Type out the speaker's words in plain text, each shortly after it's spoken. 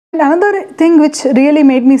Another thing which really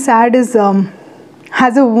made me sad is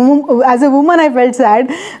as a woman I felt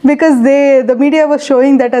sad because the media was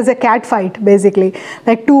showing that as a cat fight, basically,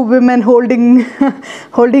 like two women holding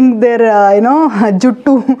holding their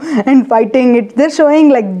juttu and fighting it. They're showing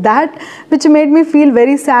like that, which made me feel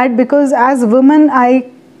very sad, because as women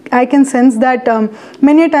I can sense that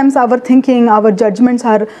many times our thinking, our judgments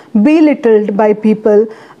are belittled by people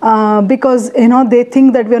because they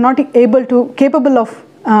think that we are not capable of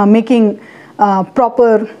making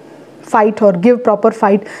proper fight or give proper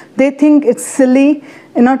fight. They think it's silly,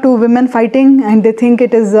 two women fighting, and they think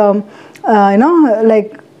it is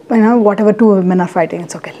whatever two women are fighting,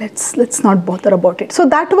 it's okay, let's not bother about it. So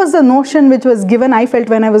that was the notion which was given, I felt,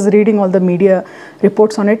 when I was reading all the media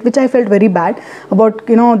reports on it, which I felt very bad about.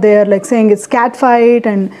 They're like saying it's cat fight,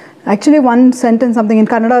 and actually one sentence, something in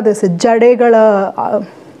Kannada, they say jadegala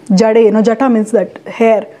jade, jata means that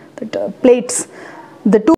hair, that plaits, the two